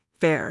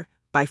Fair,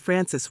 by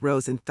Frances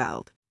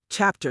Rosenfeld.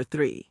 Chapter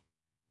 3.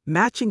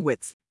 Matching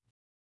Wits.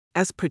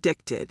 As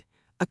predicted,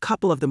 a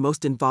couple of the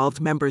most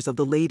involved members of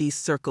the ladies'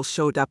 circle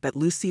showed up at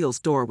Lucille's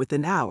door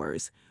within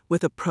hours,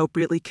 with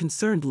appropriately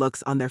concerned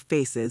looks on their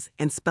faces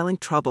and spelling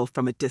trouble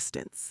from a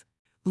distance.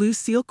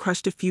 Lucille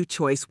crushed a few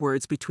choice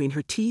words between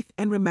her teeth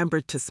and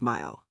remembered to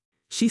smile.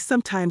 She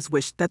sometimes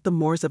wished that the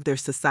mores of their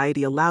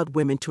society allowed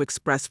women to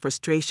express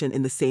frustration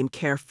in the same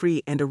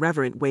carefree and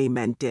irreverent way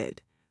men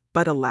did.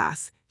 But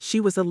alas, she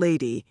was a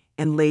lady,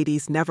 and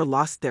ladies never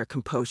lost their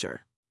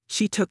composure.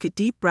 She took a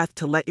deep breath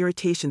to let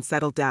irritation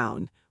settle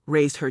down,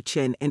 raised her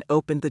chin and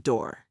opened the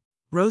door.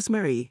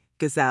 "Rosemary,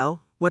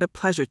 Giselle, what a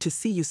pleasure to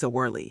see you so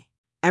early.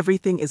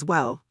 Everything is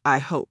well, I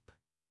hope."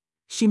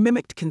 She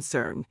mimicked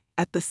concern,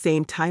 at the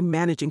same time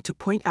managing to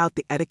point out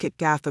the etiquette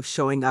gaffe of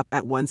showing up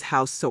at one's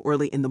house so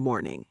early in the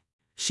morning.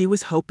 She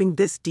was hoping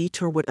this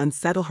detour would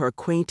unsettle her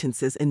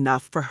acquaintances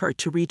enough for her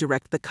to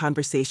redirect the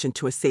conversation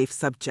to a safe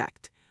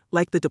subject,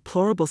 like the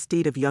deplorable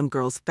state of young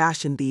girls'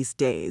 fashion these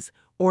days,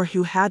 or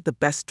who had the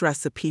best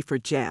recipe for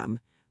jam,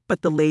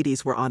 but the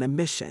ladies were on a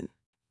mission.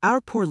 "Our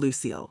poor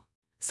Lucille.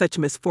 Such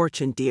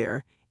misfortune,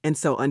 dear, and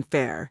so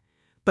unfair.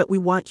 But we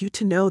want you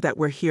to know that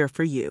we're here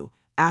for you.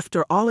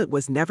 After all, it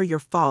was never your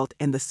fault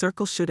and the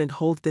circle shouldn't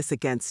hold this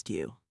against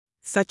you.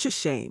 Such a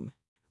shame.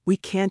 We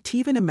can't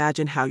even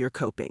imagine how you're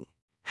coping.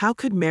 How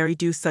could Mary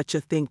do such a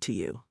thing to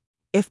you?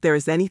 If there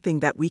is anything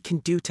that we can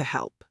do to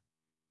help."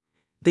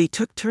 They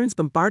took turns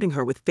bombarding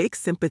her with fake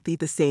sympathy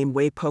the same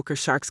way poker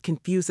sharks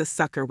confuse a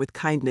sucker with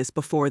kindness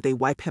before they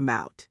wipe him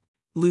out.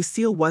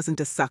 Lucille wasn't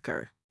a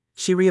sucker.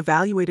 She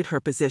reevaluated her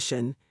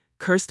position,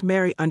 cursed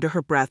Mary under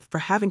her breath for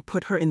having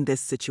put her in this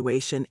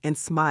situation and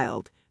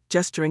smiled,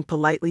 gesturing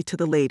politely to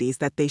the ladies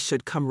that they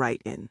should come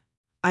right in.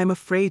 "I'm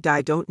afraid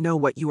I don't know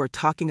what you are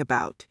talking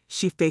about,"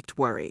 she faked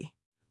worry.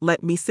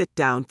 "Let me sit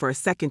down for a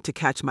second to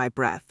catch my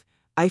breath.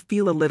 I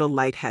feel a little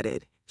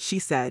lightheaded," she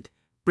said,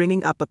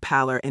 bringing up a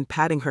pallor and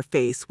patting her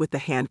face with the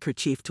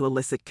handkerchief to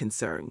elicit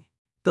concern.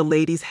 The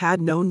ladies had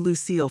known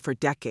Lucille for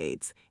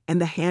decades, and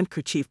the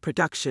handkerchief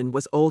production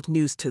was old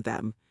news to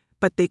them,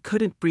 but they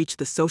couldn't breach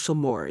the social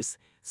mores,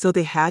 so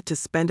they had to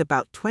spend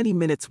about 20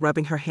 minutes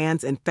rubbing her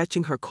hands and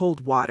fetching her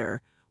cold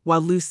water, while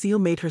Lucille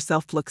made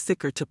herself look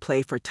sicker to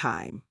play for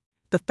time.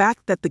 The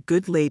fact that the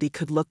good lady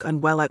could look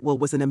unwell at will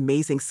was an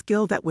amazing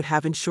skill that would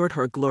have ensured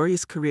her a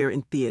glorious career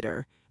in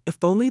theater,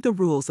 if only the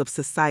rules of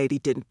society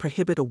didn't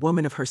prohibit a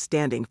woman of her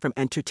standing from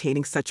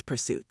entertaining such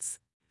pursuits.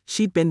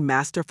 She'd been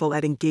masterful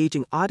at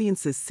engaging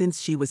audiences since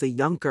she was a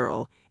young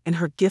girl, and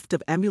her gift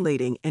of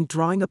emulating and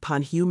drawing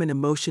upon human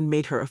emotion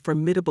made her a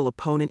formidable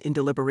opponent in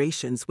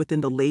deliberations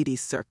within the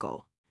ladies'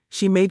 circle.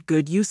 She made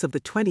good use of the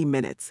 20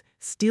 minutes,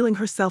 steeling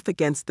herself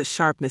against the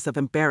sharpness of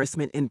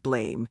embarrassment and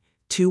blame,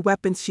 two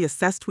weapons she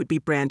assessed would be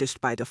brandished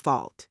by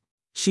default.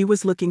 She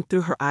was looking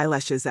through her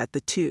eyelashes at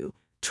the two,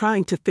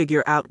 trying to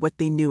figure out what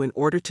they knew in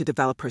order to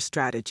develop her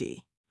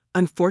strategy.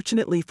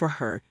 Unfortunately for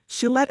her,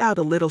 she let out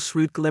a little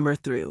shrewd glimmer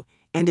through,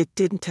 and it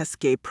didn't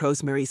escape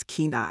Rosemary's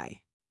keen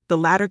eye. The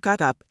latter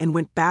got up and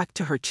went back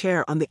to her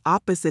chair on the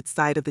opposite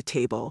side of the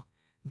table,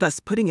 thus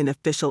putting an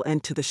official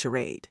end to the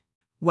charade.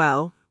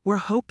 "Well, we're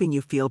hoping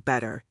you feel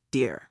better,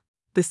 dear.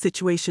 The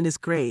situation is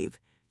grave.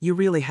 You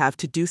really have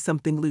to do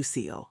something,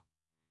 Lucille."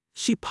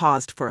 She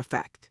paused for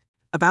effect.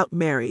 "About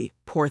Mary,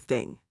 poor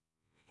thing."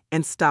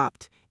 And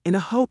stopped, in a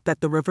hope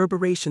that the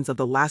reverberations of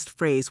the last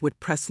phrase would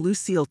press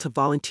Lucille to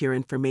volunteer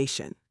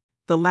information.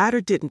 The latter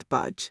didn't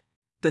budge.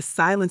 The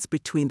silence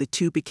between the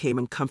two became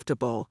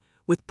uncomfortable,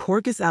 with poor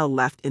Giselle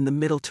left in the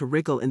middle to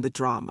wriggle in the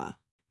drama.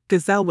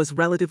 Giselle was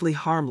relatively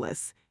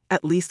harmless,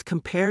 at least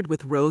compared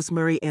with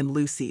Rosemary and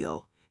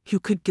Lucille, who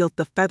could gilt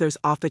the feathers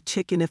off a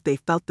chicken if they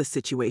felt the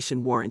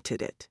situation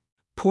warranted it.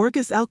 Poor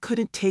Giselle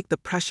couldn't take the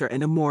pressure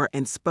anymore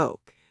and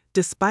spoke,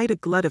 despite a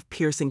glut of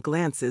piercing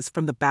glances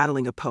from the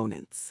battling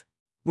opponents.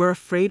 "We're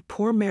afraid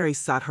poor Mary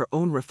sought her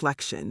own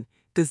reflection."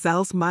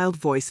 Giselle's mild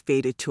voice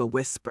faded to a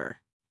whisper.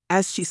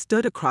 As she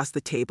stood across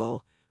the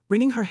table,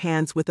 wringing her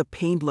hands with a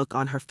pained look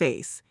on her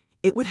face,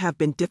 it would have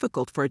been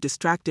difficult for a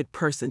distracted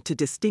person to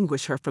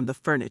distinguish her from the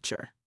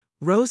furniture.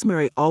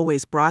 Rosemary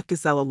always brought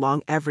Giselle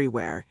along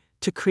everywhere,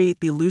 to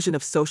create the illusion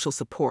of social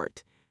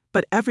support,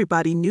 but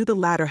everybody knew the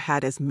latter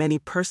had as many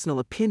personal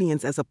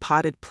opinions as a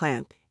potted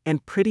plant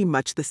and pretty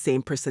much the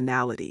same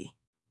personality.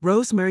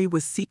 Rosemary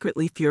was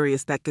secretly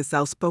furious that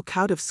Giselle spoke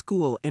out of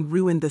school and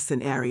ruined the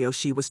scenario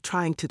she was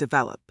trying to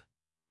develop.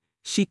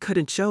 She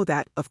couldn't show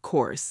that, of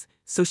course,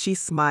 so she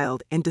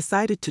smiled and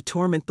decided to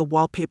torment the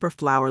wallpaper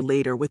flower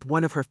later with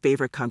one of her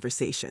favorite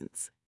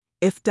conversations.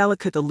 If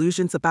delicate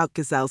allusions about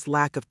Giselle's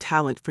lack of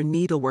talent for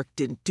needlework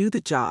didn't do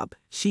the job,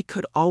 she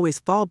could always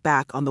fall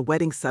back on the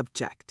wedding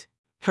subject.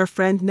 Her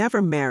friend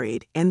never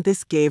married, and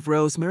this gave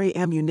Rosemary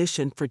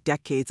ammunition for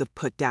decades of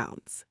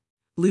put-downs.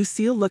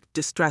 Lucille looked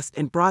distressed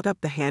and brought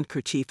up the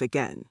handkerchief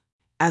again.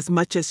 As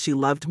much as she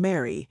loved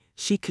Mary,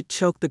 she could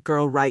choke the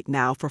girl right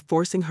now for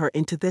forcing her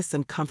into this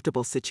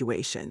uncomfortable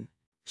situation.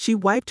 She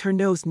wiped her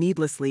nose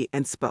needlessly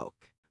and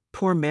spoke.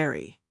 "Poor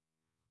Mary.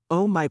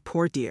 Oh, my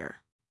poor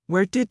dear.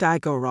 Where did I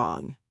go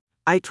wrong?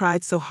 I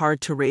tried so hard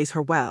to raise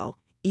her well,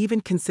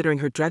 even considering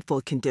her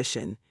dreadful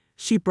condition.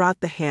 She brought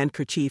the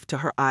handkerchief to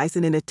her eyes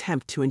in an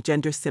attempt to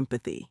engender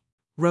sympathy.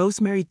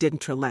 Rosemary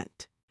didn't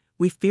relent.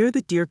 We fear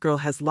the dear girl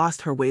has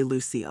lost her way,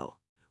 Lucille.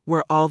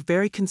 We're all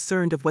very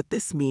concerned of what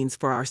this means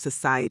for our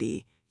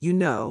society, you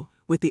know,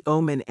 with the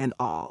omen and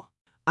all.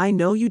 I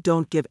know you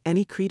don't give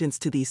any credence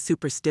to these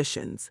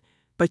superstitions,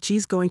 but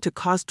she's going to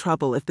cause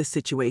trouble if the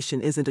situation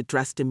isn't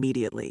addressed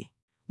immediately.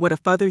 What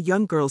if other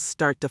young girls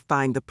start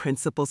defying the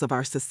principles of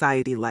our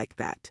society like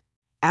that?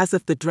 As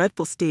if the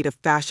dreadful state of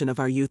fashion of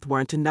our youth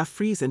weren't enough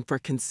reason for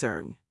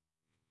concern.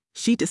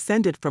 She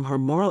descended from her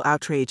moral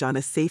outrage on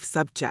a safe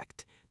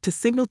subject to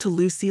signal to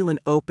Lucille an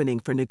opening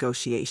for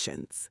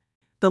negotiations.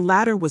 The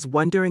latter was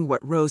wondering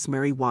what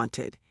Rosemary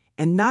wanted,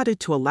 and nodded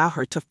to allow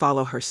her to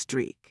follow her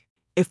streak.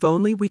 If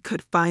only we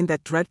could find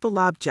that dreadful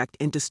object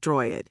and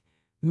destroy it,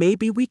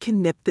 maybe we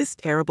can nip this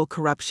terrible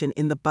corruption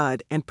in the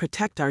bud and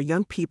protect our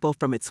young people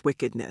from its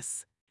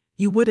wickedness.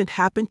 You wouldn't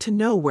happen to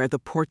know where the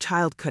poor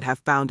child could have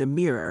found a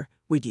mirror,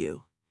 would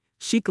you?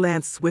 She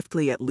glanced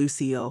swiftly at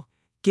Lucille,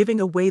 giving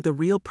away the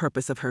real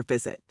purpose of her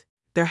visit.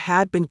 There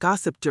had been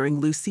gossip during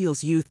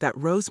Lucille's youth that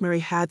Rosemary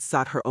had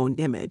sought her own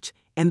image,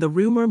 and the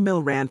rumor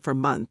mill ran for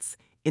months,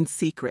 in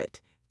secret,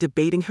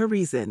 debating her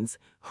reasons,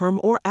 her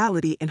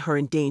morality, and her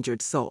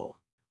endangered soul.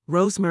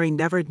 Rosemary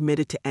never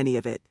admitted to any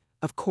of it,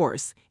 of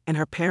course, and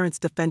her parents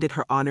defended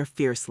her honor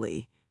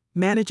fiercely,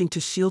 managing to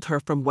shield her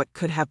from what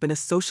could have been a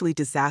socially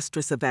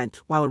disastrous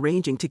event while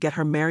arranging to get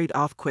her married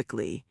off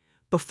quickly,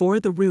 before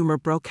the rumor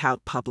broke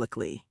out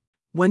publicly.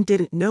 One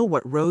didn't know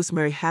what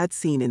Rosemary had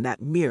seen in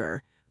that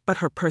mirror, but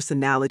her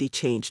personality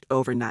changed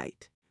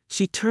overnight.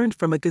 She turned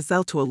from a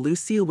Giselle to a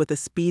Lucille with a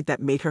speed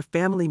that made her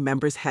family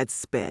members' heads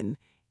spin,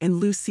 and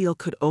Lucille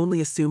could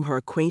only assume her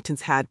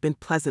acquaintance had been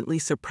pleasantly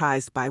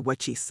surprised by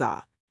what she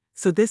saw.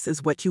 So this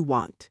is what you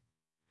want,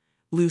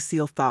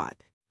 Lucille thought.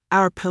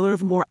 Our pillar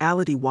of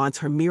morality wants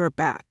her mirror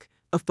back,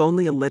 if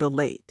only a little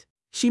late.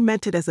 She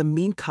meant it as a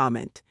mean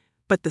comment,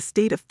 but the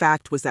state of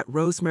fact was that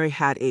Rosemary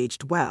had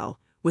aged well,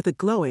 with a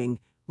glowing,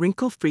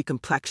 wrinkle-free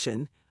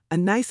complexion, a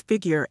nice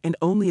figure, and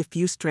only a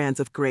few strands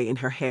of gray in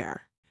her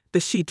hair. The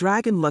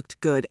she-dragon looked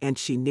good, and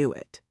she knew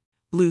it.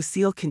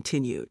 Lucille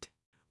continued.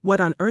 What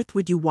on earth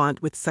would you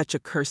want with such a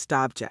cursed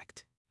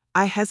object?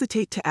 I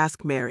hesitate to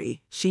ask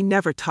Mary, she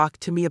never talked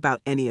to me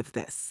about any of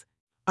this.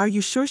 Are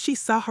you sure she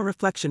saw her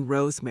reflection,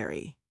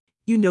 Rosemary?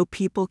 You know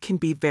people can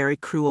be very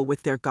cruel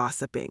with their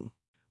gossiping.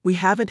 We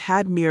haven't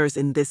had mirrors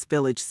in this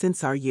village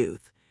since our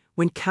youth,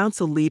 when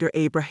council leader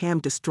Abraham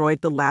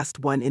destroyed the last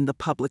one in the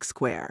public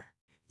square.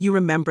 You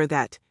remember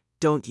that,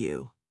 don't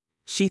you?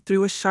 She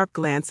threw a sharp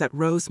glance at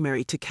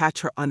Rosemary to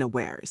catch her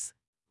unawares.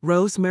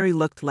 Rosemary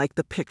looked like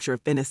the picture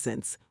of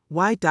innocence,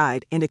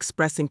 wide-eyed and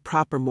expressing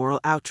proper moral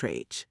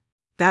outrage.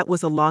 That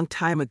was a long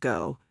time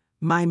ago.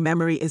 My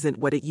memory isn't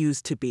what it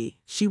used to be,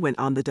 she went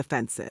on the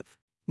defensive.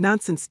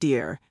 Nonsense,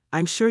 dear,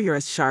 I'm sure you're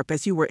as sharp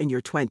as you were in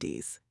your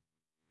 20s.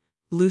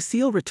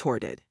 Lucille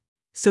retorted.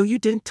 So you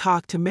didn't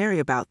talk to Mary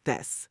about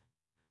this?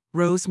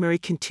 Rosemary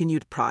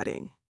continued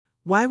prodding.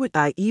 Why would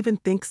I even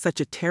think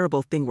such a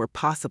terrible thing were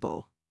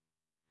possible?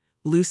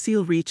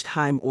 Lucille reached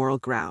high moral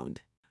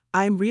ground.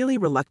 I'm really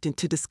reluctant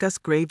to discuss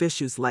grave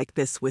issues like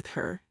this with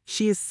her.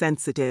 She is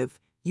sensitive,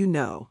 you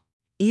know.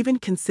 Even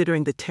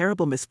considering the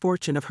terrible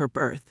misfortune of her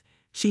birth,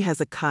 she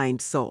has a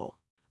kind soul.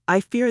 I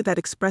fear that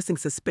expressing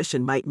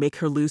suspicion might make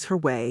her lose her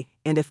way,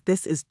 and if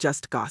this is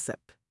just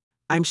gossip.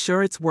 I'm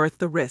sure it's worth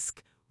the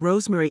risk,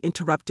 Rosemary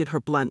interrupted her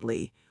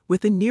bluntly,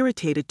 with an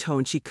irritated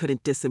tone she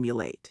couldn't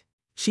dissimulate.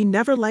 She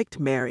never liked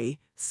Mary,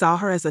 saw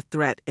her as a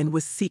threat, and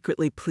was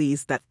secretly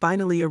pleased that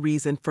finally a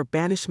reason for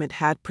banishment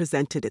had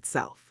presented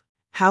itself.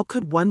 How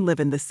could one live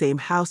in the same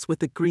house with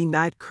the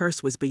green-eyed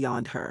curse was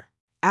beyond her.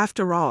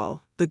 After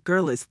all, the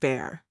girl is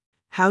fair.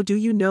 How do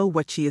you know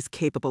what she is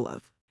capable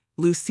of?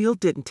 Lucille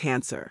didn't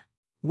answer.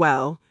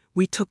 Well,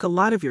 we took a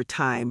lot of your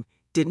time,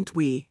 didn't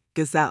we,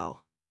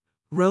 Giselle?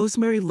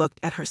 Rosemary looked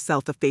at her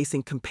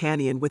self-effacing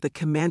companion with a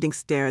commanding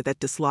stare that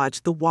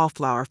dislodged the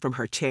wallflower from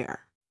her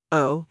chair.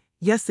 Oh,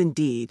 yes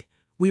indeed,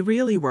 we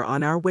really were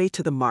on our way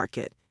to the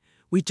market.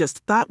 We just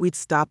thought we'd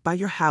stop by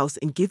your house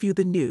and give you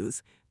the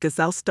news.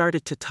 Giselle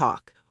started to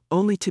talk,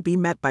 only to be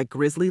met by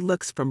grisly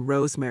looks from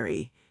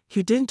Rosemary,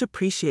 who didn't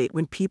appreciate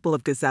when people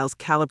of Giselle's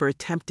caliber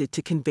attempted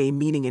to convey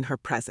meaning in her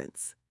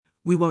presence.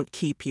 We won't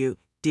keep you,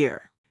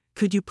 dear.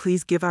 Could you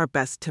please give our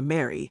best to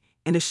Mary,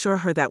 and assure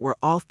her that we're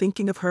all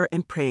thinking of her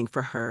and praying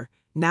for her,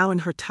 now in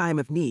her time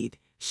of need?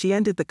 She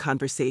ended the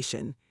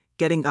conversation,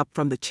 getting up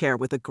from the chair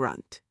with a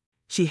grunt.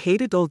 She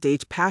hated old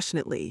age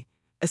passionately,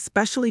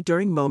 especially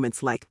during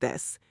moments like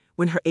this,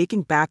 when her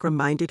aching back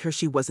reminded her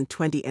she wasn't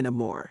 20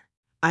 anymore.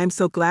 I'm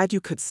so glad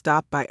you could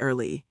stop by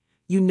early.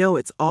 You know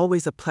it's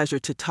always a pleasure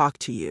to talk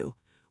to you.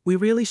 We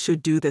really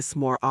should do this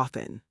more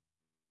often.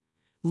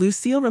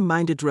 Lucille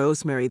reminded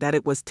Rosemary that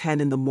it was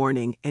 10 in the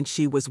morning and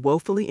she was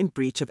woefully in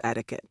breach of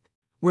etiquette.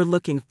 We're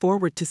looking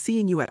forward to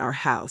seeing you at our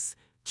house.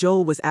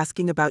 Joel was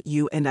asking about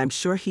you and I'm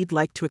sure he'd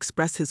like to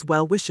express his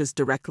well wishes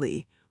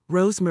directly.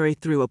 Rosemary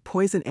threw a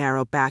poison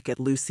arrow back at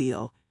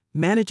Lucille,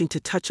 managing to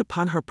touch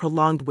upon her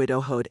prolonged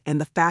widowhood and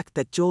the fact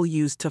that Joel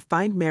used to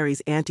find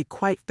Mary's auntie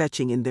quite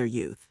fetching in their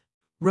youth.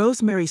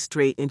 Rosemary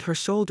straightened her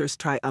shoulders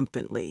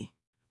triumphantly.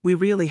 We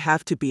really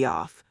have to be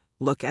off.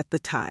 Look at the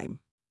time.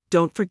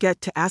 Don't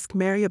forget to ask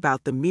Mary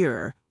about the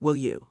mirror, will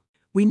you?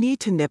 We need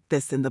to nip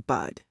this in the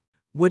bud.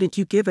 Wouldn't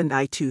you give an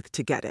eye tooth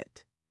to get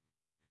it?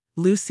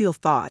 Lucille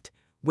thought,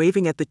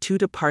 waving at the two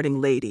departing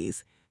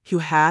ladies, who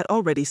had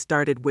already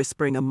started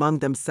whispering among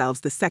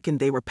themselves the second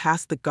they were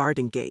past the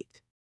garden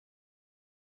gate.